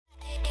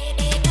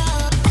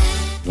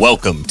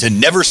Welcome to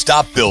Never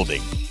Stop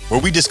Building, where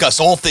we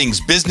discuss all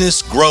things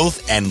business,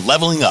 growth, and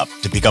leveling up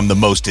to become the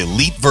most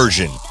elite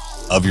version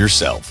of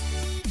yourself.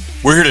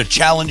 We're here to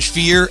challenge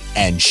fear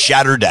and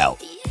shatter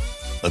doubt.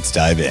 Let's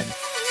dive in.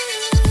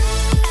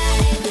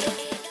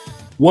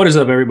 What is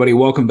up, everybody?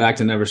 Welcome back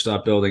to Never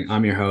Stop Building.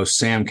 I'm your host,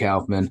 Sam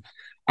Kaufman.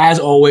 As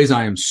always,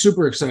 I am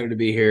super excited to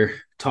be here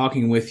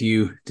talking with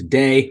you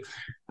today.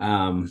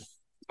 I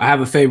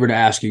have a favor to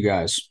ask you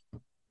guys,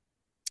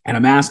 and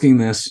I'm asking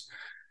this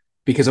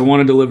because I want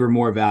to deliver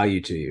more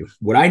value to you.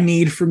 What I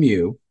need from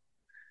you,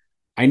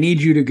 I need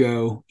you to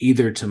go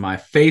either to my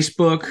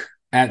Facebook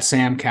at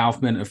Sam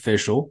Kaufman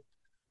Official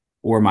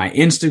or my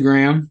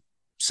Instagram,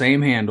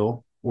 same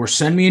handle, or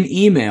send me an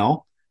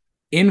email,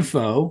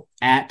 info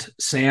at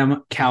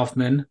Sam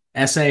Kaufman,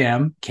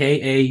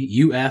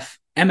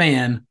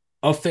 SAMKAUFMAN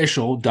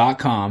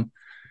official.com,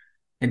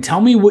 and tell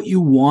me what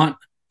you want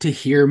to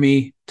hear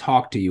me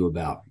talk to you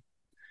about.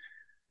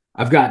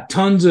 I've got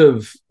tons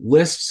of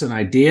lists and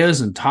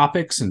ideas and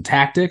topics and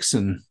tactics,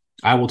 and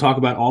I will talk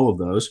about all of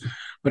those.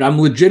 But I'm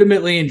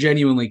legitimately and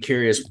genuinely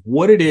curious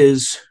what it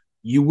is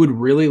you would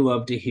really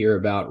love to hear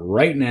about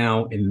right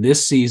now in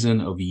this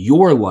season of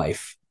your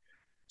life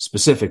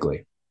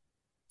specifically.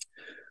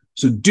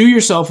 So do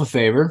yourself a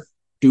favor,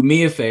 do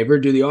me a favor,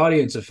 do the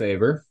audience a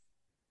favor,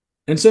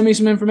 and send me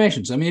some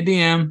information. Send me a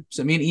DM,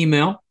 send me an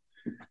email,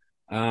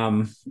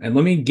 and let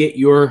me get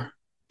your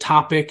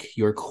topic,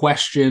 your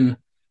question,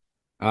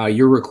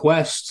 your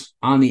request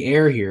on the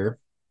air here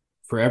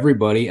for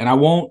everybody. And I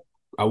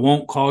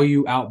won't call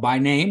you out by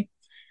name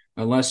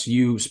unless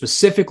you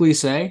specifically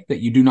say that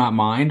you do not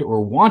mind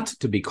or want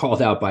to be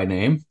called out by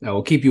name. I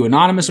will keep you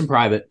anonymous and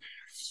private,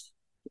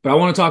 but I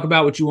want to talk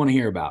about what you want to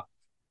hear about.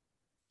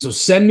 So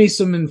send me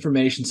some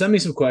information, send me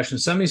some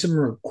questions, send me some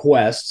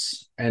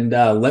requests, and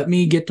let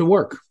me get to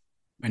work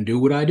and do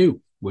what I do,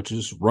 which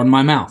is run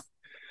my mouth.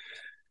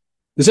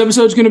 This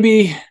episode's going to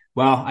be,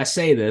 well, I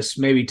say this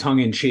maybe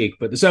tongue-in-cheek,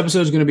 but this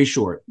episode is going to be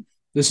short.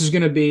 This is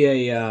going to be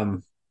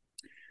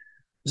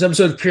this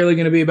episode is purely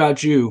going to be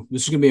about you.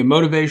 This is going to be a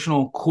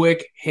motivational,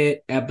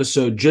 quick-hit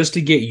episode just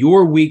to get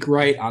your week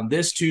right on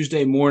this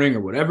Tuesday morning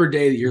or whatever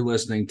day that you're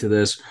listening to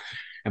this.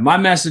 And my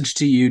message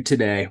to you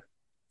today,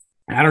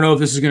 I don't know if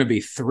this is going to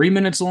be 3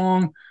 minutes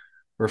long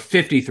or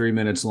 53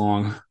 minutes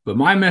long, but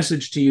my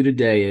message to you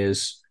today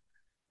is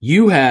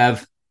you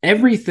have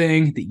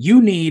everything that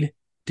you need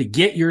to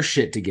get your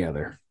shit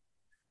together.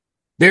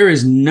 There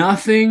is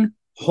nothing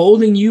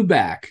holding you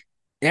back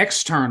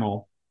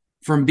external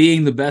from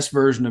being the best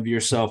version of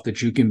yourself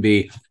that you can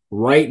be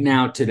right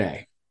now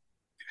today.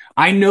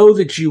 I know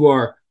that you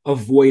are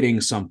avoiding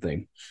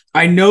something.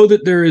 I know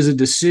that there is a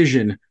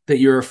decision that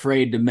you're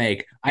afraid to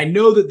make. I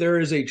know that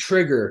there is a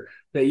trigger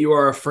that you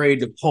are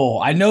afraid to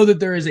pull. I know that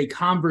there is a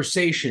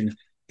conversation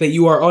that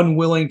you are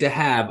unwilling to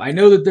have. I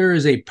know that there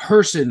is a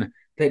person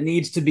that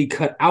needs to be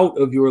cut out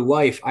of your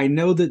life. I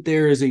know that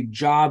there is a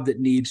job that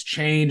needs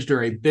changed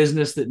or a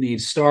business that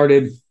needs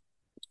started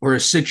or a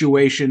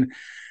situation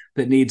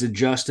that needs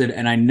adjusted.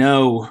 And I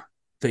know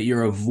that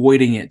you're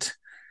avoiding it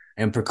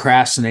and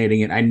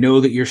procrastinating it. I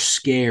know that you're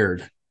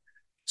scared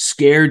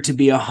to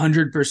be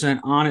 100%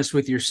 honest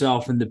with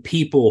yourself and the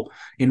people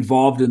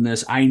involved in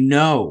this. I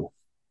know.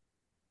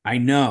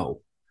 And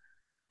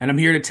I'm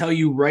here to tell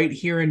you right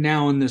here and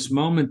now in this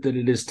moment that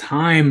it is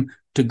time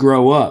to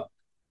grow up.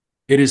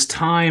 It is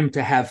time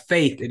to have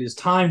faith. It is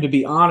time to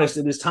be honest.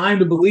 It is time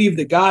to believe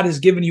that God has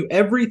given you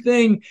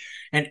everything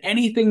and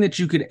anything that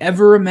you could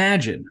ever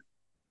imagine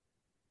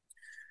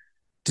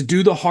to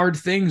do the hard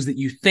things that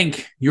you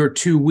think you're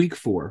too weak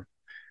for.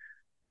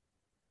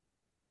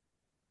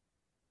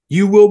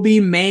 You will be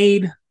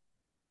made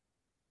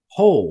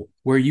whole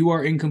where you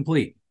are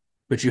incomplete,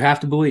 but you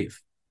have to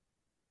believe.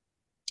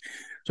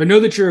 So I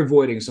know that you're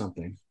avoiding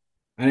something,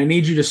 and I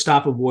need you to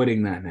stop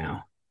avoiding that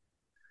now.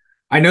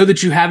 I know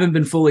that you haven't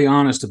been fully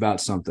honest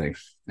about something,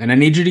 and I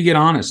need you to get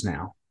honest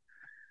now.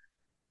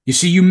 You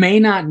see, you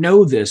may not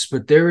know this,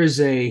 but there is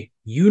a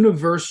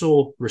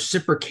universal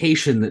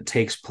reciprocation that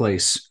takes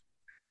place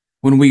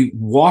when we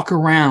walk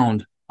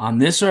around on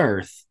this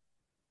earth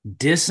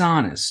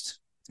dishonest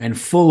and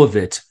full of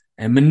it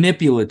and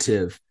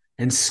manipulative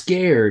and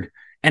scared.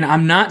 And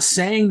I'm not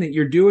saying that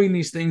you're doing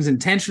these things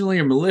intentionally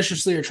or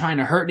maliciously or trying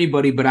to hurt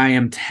anybody, but I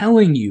am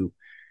telling you,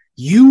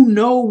 you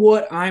know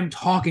what I'm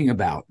talking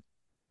about.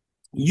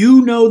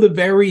 You know the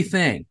very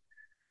thing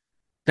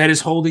that is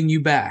holding you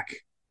back.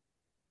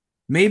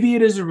 Maybe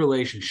it is a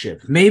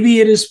relationship. Maybe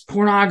it is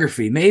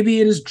pornography.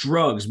 Maybe it is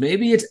drugs.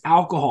 Maybe it's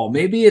alcohol.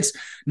 Maybe it's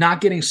not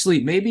getting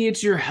sleep. Maybe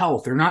it's your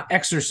health or not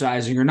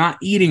exercising or not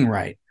eating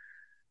right.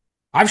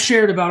 I've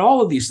shared about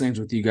all of these things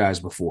with you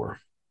guys before.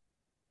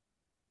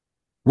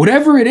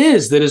 Whatever it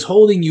is that is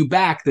holding you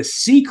back, the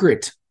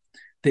secret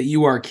that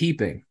you are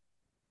keeping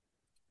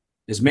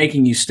is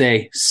making you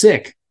stay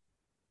sick.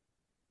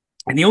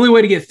 And the only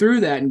way to get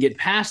through that and get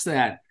past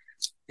that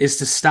is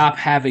to stop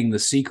having the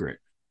secret.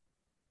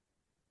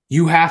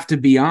 You have to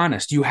be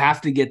honest. You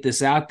have to get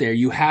this out there.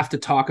 You have to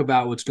talk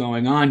about what's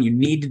going on. You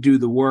need to do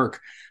the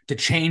work to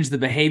change the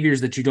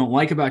behaviors that you don't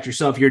like about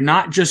yourself. You're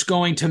not just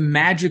going to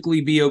magically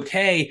be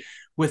okay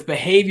with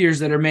behaviors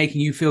that are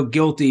making you feel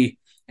guilty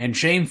and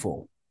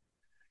shameful.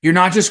 You're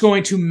not just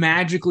going to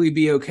magically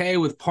be okay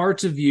with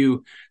parts of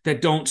you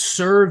that don't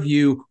serve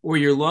you or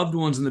your loved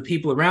ones and the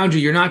people around you.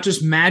 You're not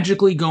just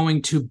magically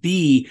going to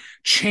be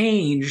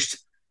changed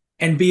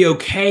and be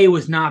okay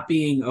with not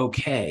being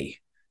okay.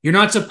 You're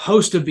not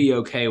supposed to be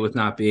okay with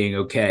not being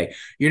okay.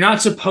 You're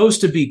not supposed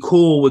to be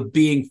cool with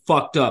being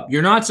fucked up.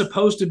 You're not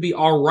supposed to be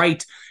all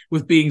right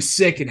with being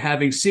sick and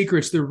having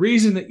secrets. The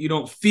reason that you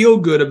don't feel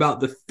good about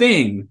the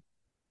thing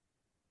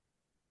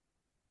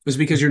is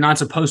because you're not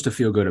supposed to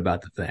feel good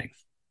about the thing.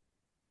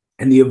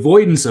 And the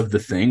avoidance of the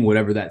thing,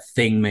 whatever that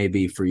thing may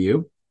be for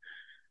you,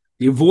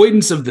 the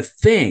avoidance of the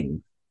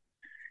thing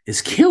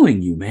is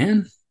killing you,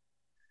 man.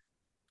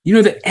 You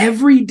know that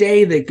every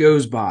day that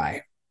goes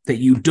by that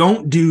you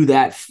don't do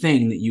that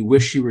thing that you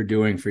wish you were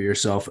doing for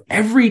yourself,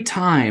 every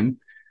time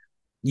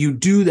you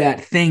do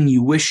that thing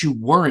you wish you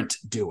weren't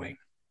doing,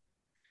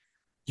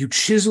 you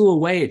chisel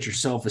away at your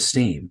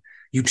self-esteem.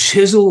 You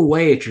chisel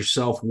away at your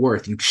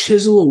self-worth. You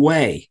chisel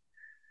away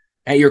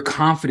at your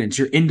confidence,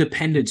 your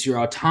independence, your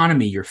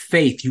autonomy, your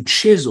faith. You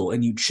chisel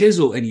and you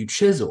chisel and you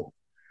chisel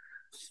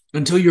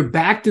until you're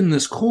backed in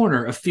this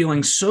corner of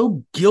feeling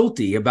so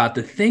guilty about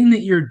the thing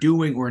that you're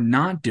doing or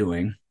not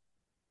doing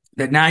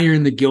that now you're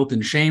in the guilt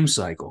and shame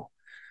cycle.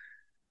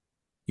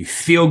 You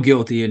feel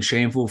guilty and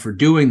shameful for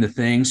doing the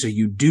thing, so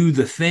you do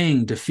the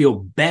thing to feel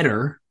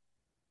better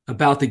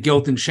about the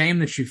guilt and shame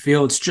that you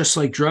feel. It's just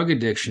like drug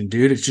addiction,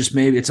 dude. It's just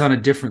maybe it's on a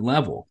different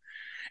level.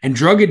 And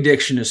drug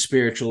addiction is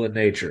spiritual in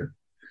nature.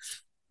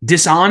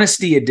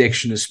 Dishonesty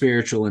addiction is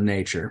spiritual in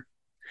nature.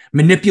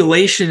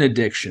 Manipulation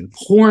addiction,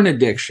 porn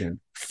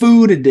addiction,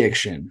 food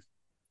addiction.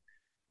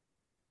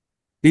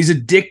 These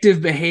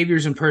addictive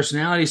behaviors and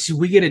personalities, see,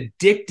 we get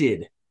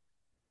addicted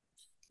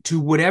to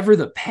whatever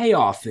the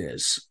payoff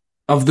is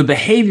of the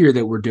behavior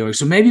that we're doing.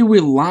 So maybe we're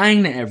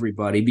lying to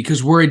everybody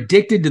because we're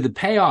addicted to the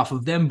payoff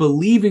of them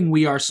believing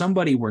we are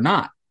somebody we're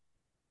not.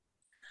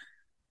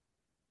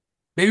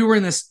 Maybe we're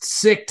in this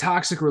sick,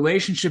 toxic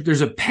relationship.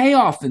 There's a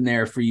payoff in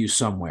there for you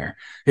somewhere.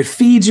 It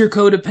feeds your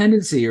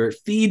codependency, or it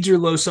feeds your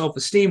low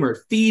self-esteem, or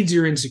it feeds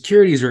your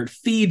insecurities, or it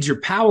feeds your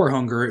power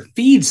hunger, or it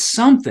feeds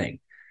something.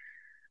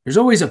 There's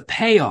always a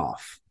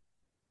payoff.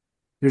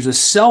 There's a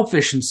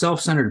selfish and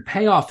self-centered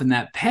payoff, and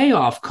that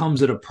payoff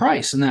comes at a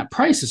price, and that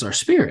price is our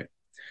spirit.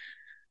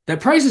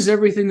 That price is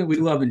everything that we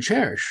love and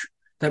cherish.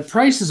 That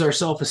price is our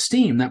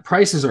self-esteem. That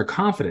price is our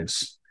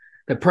confidence.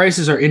 That price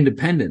is our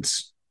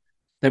independence.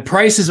 That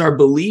price is our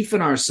belief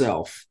in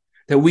ourselves,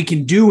 that we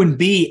can do and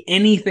be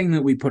anything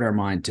that we put our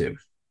mind to.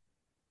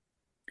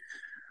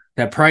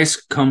 That price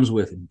comes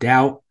with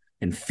doubt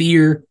and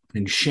fear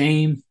and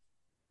shame.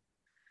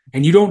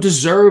 And you don't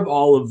deserve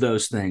all of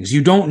those things.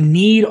 You don't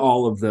need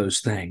all of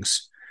those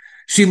things.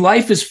 See,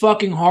 life is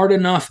fucking hard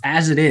enough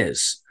as it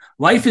is.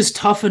 Life is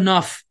tough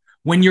enough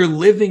when you're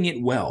living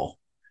it well.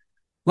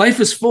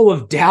 Life is full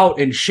of doubt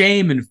and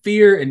shame and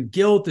fear and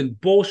guilt and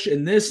bullshit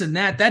and this and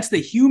that. That's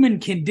the human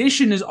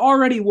condition is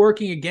already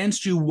working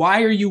against you.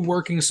 Why are you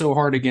working so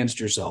hard against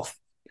yourself?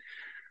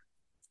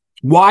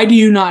 Why do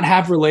you not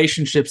have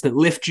relationships that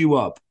lift you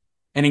up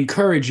and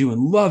encourage you and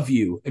love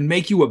you and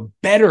make you a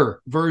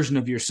better version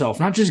of yourself,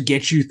 not just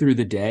get you through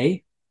the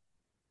day?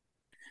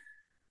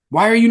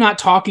 Why are you not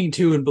talking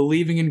to and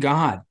believing in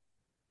God?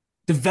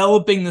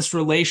 Developing this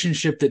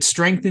relationship that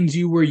strengthens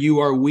you where you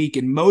are weak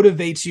and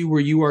motivates you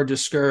where you are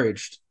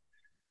discouraged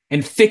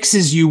and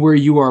fixes you where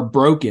you are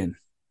broken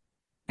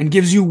and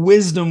gives you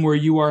wisdom where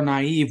you are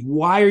naive.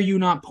 Why are you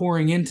not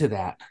pouring into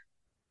that?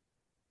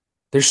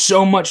 There's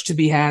so much to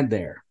be had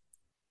there.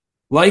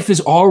 Life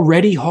is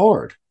already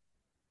hard.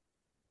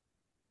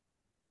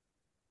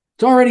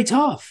 It's already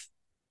tough.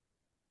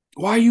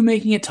 Why are you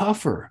making it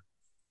tougher?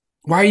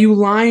 Why are you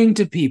lying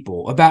to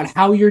people about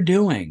how you're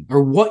doing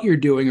or what your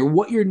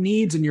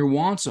needs and your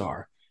wants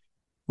are?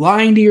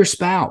 Lying to your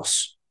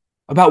spouse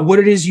about what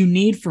it is you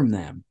need from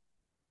them.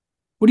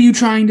 What are you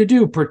trying to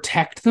do?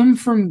 Protect them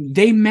from,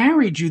 they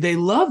married you. They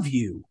love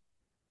you.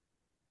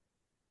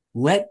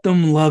 Let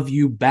them love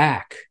you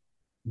back.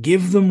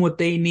 Give them what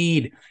they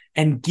need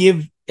and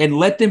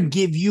let them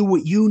give you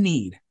what you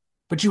need.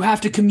 But you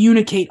have to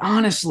communicate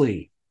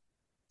honestly,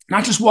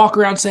 not just walk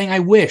around saying, I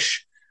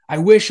wish.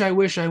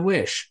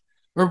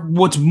 Or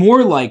what's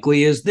more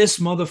likely is this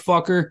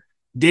motherfucker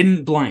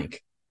didn't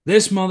blank.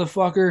 This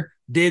motherfucker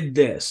did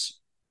this.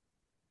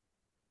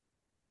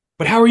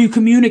 But how are you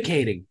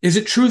communicating? Is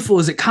it truthful?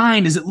 Is it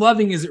kind? Is it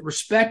loving? Is it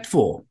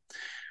respectful?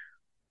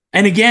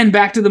 And again,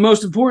 back to the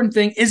most important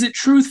thing, is it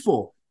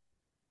truthful?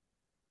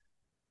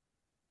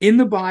 In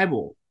the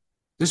Bible,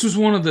 this was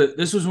one of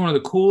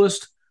the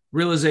coolest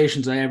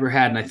realizations I ever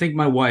had. And I think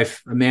my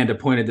wife, Amanda,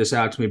 pointed this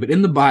out to me. But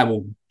in the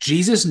Bible,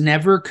 Jesus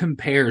never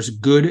compares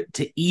good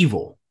to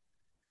evil.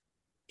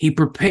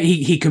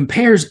 He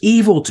compares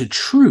evil to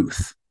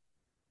truth,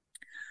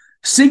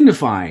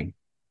 signifying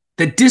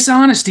that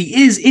dishonesty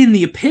is in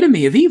the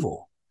epitome of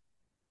evil.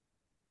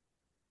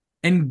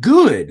 And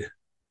good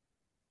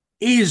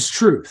is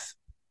truth.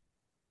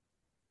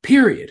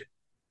 Period.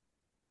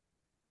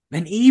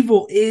 And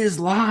evil is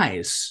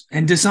lies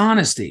and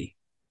dishonesty.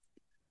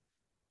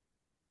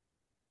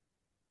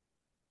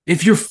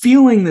 If you're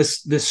feeling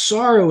this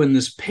sorrow and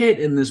this pit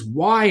and this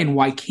why and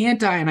why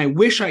can't I and I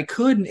wish I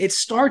could, and it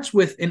starts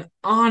with an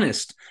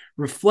honest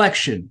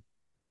reflection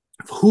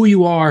of who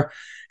you are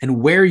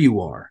and where you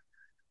are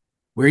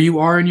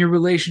in your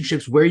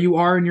relationships, where you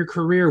are in your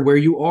career, where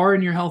you are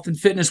in your health and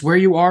fitness, where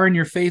you are in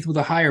your faith with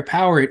a higher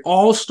power. It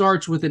all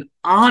starts with an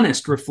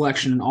honest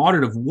reflection and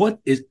audit of what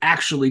is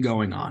actually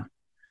going on.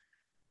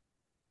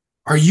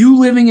 Are you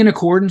living in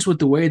accordance with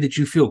the way that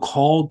you feel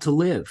called to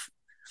live?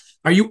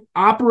 Are you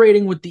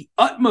operating with the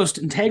utmost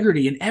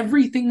integrity in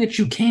everything that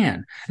you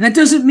can? And that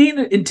doesn't mean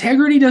that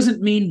integrity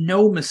doesn't mean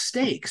no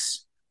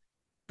mistakes,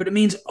 but it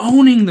means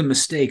owning the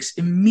mistakes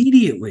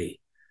immediately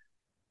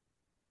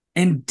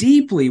and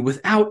deeply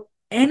without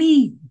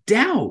any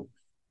doubt,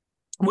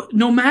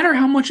 no matter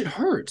how much it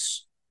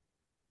hurts.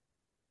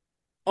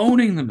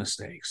 Owning the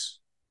mistakes.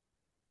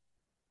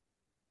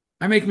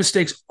 I make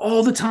mistakes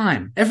all the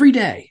time, every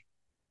day.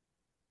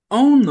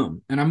 Own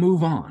them, and I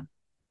move on.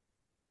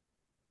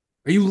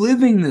 Are you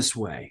living this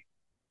way?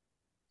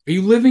 Are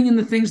you living in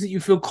the things that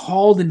you feel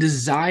called and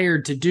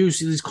desired to do?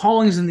 See, these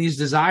callings and these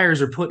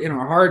desires are put in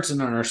our hearts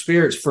and in our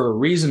spirits for a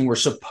reason. We're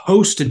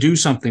supposed to do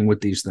something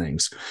with these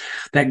things.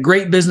 That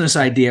great business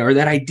idea, or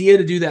that idea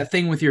to do that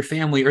thing with your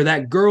family, or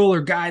that girl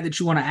or guy that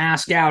you want to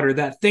ask out, or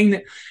that thing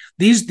that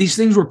these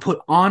things were put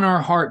on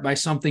our heart by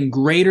something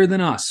greater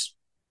than us.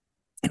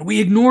 And we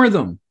ignore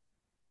them.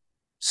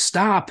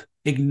 Stop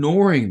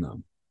ignoring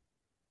them.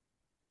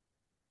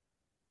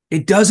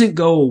 It doesn't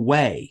go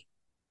away.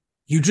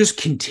 You just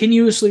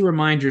continuously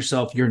remind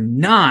yourself you're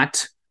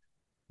not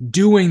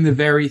doing the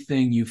very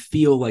thing you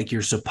feel like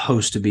you're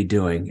supposed to be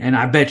doing. And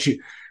I bet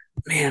you,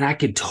 man, I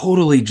could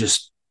totally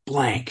just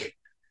blank.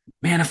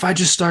 Man, if I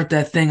just start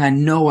that thing, I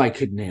know I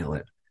could nail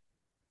it.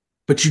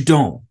 But you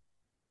don't.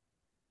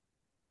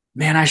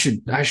 Man, I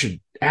should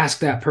ask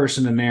that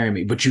person to marry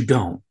me, but you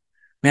don't.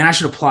 Man, I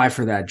should apply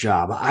for that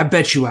job. I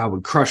bet you I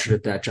would crush it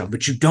at that job,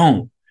 but you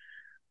don't.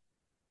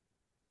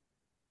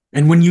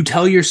 And when you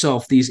tell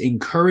yourself these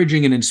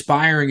encouraging and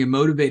inspiring and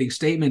motivating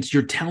statements,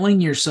 you're telling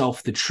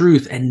yourself the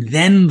truth, and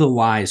then the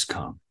lies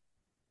come.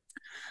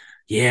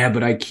 Yeah,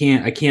 but I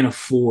can't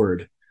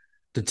afford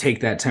to take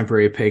that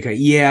temporary pay cut.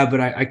 Yeah,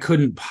 but I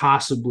couldn't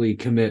possibly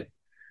commit,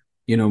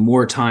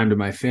 more time to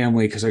my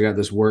family because I got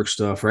this work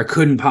stuff, or I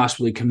couldn't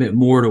possibly commit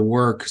more to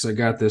work because I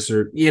got this,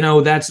 or,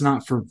 that's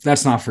not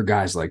for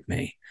guys like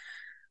me.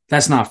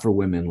 That's not for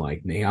women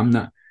like me.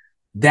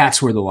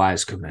 That's where the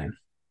lies come in.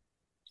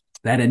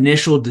 That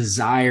initial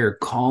desire,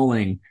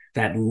 calling,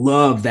 that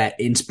love, that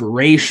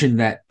inspiration,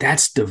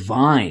 that's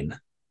divine.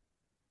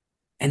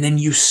 And then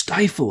you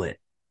stifle it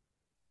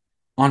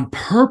on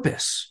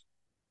purpose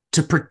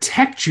to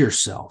protect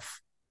yourself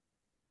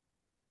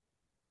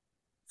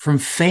from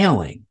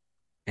failing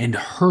and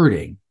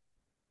hurting.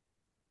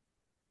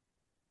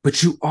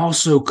 But you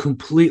also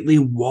completely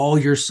wall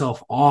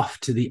yourself off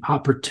to the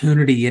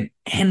opportunity and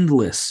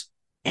endless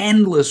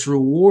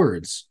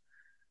rewards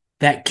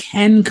that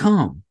can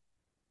come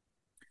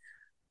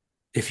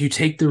if you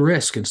take the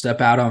risk and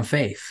step out on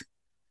faith.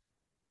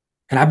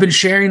 And I've been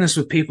sharing this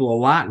with people a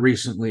lot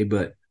recently,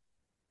 but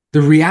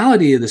the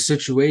reality of the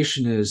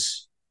situation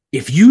is,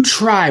 if you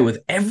try with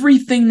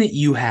everything that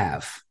you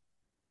have,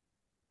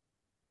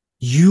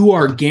 you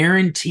are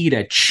guaranteed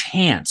a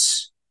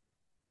chance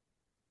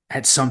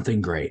at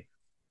something great.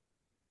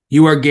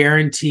 You are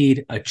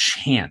guaranteed a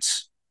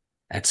chance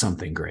at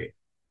something great.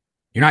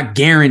 You're not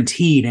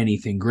guaranteed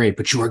anything great,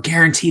 but you are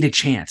guaranteed a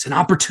chance, an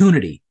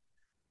opportunity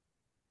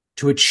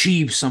to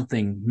achieve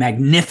something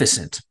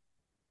magnificent.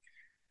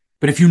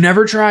 But if you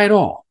never try at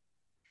all,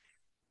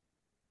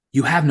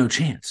 you have no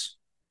chance.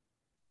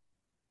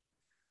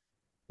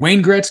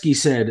 Wayne Gretzky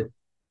said,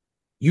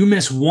 you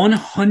miss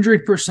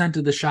 100%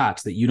 of the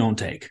shots that you don't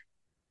take.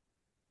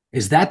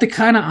 Is that the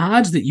kind of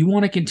odds that you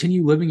want to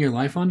continue living your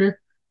life under?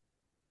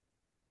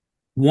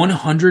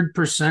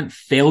 100%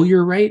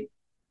 failure rate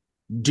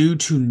due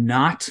to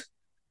not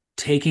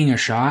taking a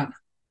shot?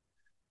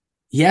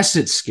 Yes,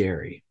 it's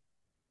scary.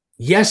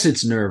 Yes,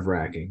 it's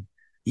nerve-wracking.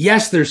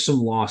 Yes, there's some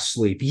lost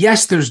sleep.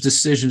 Yes, there's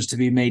decisions to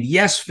be made.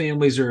 Yes,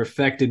 families are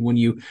affected when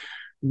you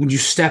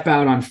step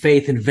out on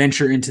faith and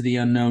venture into the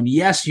unknown.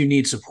 Yes, you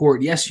need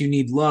support. Yes, you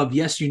need love.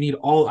 Yes, you need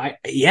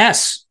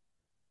yes.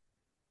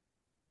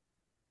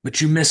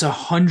 But you miss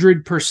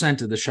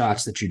 100% of the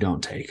shots that you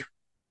don't take.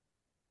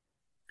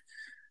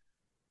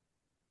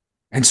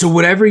 And so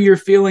whatever you're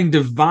feeling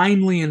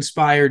divinely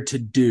inspired to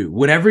do,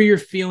 whatever you're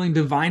feeling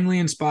divinely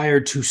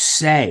inspired to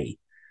say,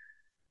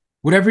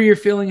 whatever you're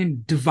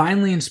feeling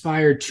divinely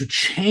inspired to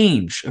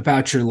change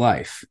about your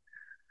life,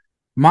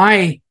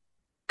 my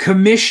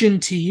commission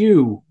to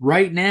you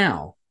right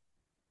now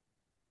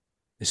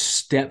is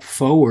step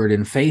forward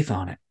in faith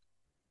on it.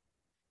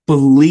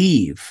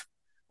 Believe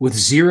with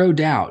zero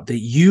doubt that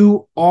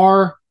you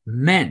are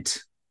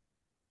meant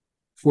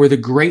for the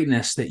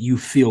greatness that you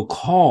feel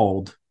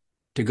called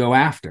to go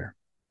after.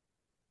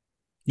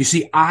 You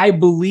see, I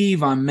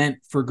believe I'm meant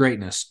for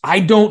greatness. I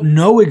don't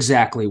know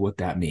exactly what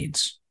that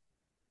means,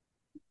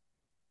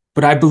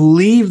 but I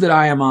believe that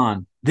I am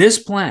on this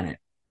planet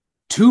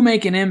to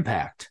make an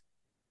impact,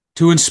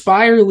 to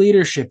inspire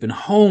leadership in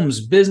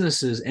homes,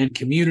 businesses, and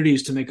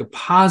communities, to make a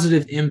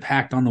positive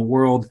impact on the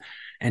world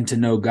and to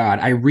know God.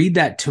 I read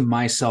that to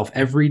myself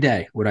every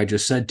day, what I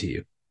just said to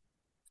you.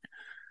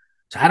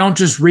 So I don't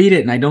just read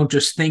it and I don't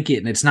just think it,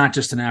 and it's not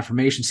just an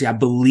affirmation. See, I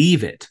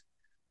believe it.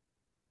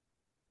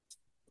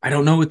 I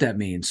don't know what that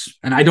means.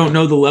 And I don't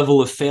know the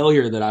level of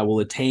failure that I will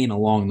attain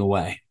along the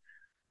way.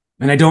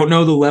 And I don't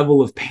know the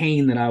level of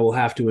pain that I will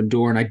have to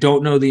endure. And I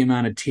don't know the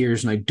amount of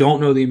tears. And I don't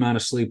know the amount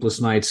of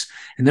sleepless nights.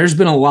 And there's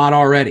been a lot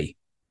already.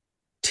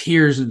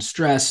 Tears and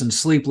stress and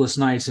sleepless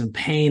nights and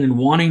pain and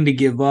wanting to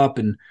give up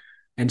and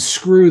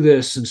screw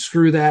this and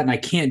screw that. And I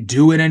can't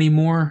do it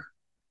anymore.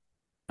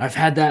 I've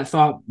had that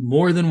thought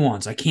more than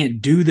once. I can't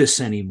do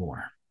this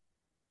anymore.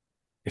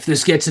 If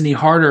this gets any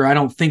harder, I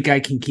don't think I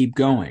can keep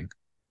going.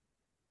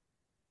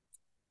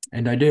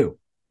 And I do,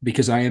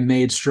 because I am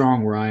made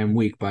strong where I am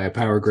weak by a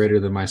power greater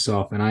than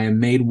myself. And I am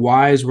made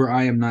wise where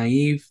I am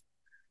naive.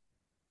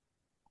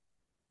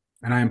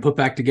 And I am put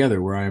back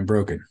together where I am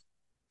broken.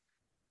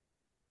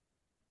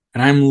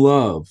 And I'm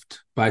loved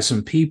by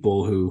some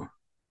people who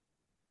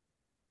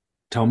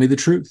tell me the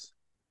truth.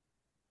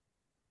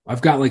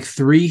 I've got like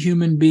 3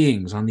 human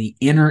beings on the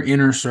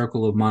inner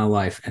circle of my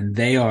life, and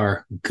they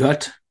are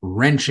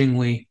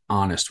gut-wrenchingly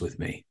honest with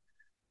me.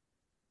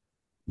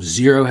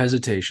 0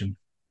 hesitation,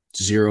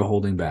 0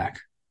 holding back.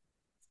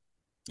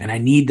 And I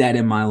need that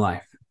in my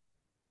life.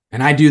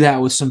 And I do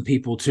that with some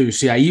people too.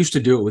 See, I used to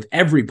do it with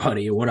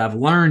everybody. And what I've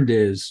learned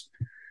is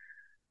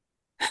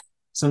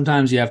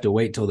sometimes you have to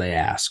wait till they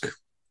ask,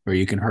 or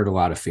you can hurt a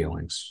lot of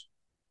feelings.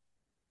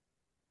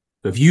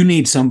 So if you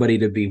need somebody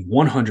to be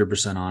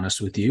 100%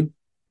 honest with you,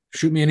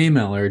 shoot me an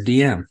email or a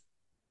DM.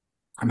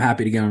 I'm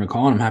happy to get on a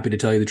call and I'm happy to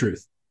tell you the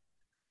truth.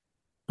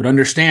 But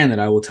understand that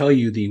I will tell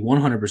you the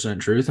 100%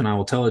 truth, and I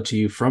will tell it to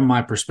you from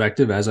my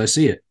perspective as I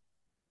see it.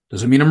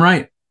 Doesn't mean I'm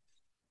right.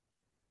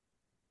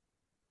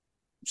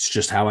 It's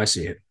just how I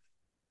see it.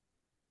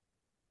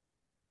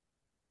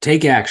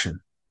 Take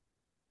action.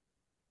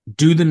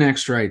 Do the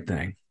next right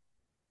thing.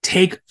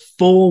 Take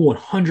full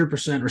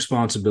 100%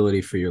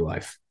 responsibility for your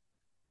life.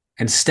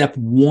 And step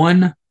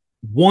one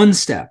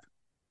step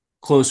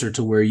closer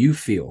to where you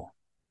feel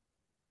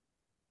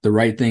the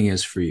right thing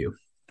is for you.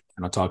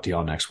 And I'll talk to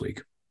y'all next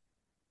week.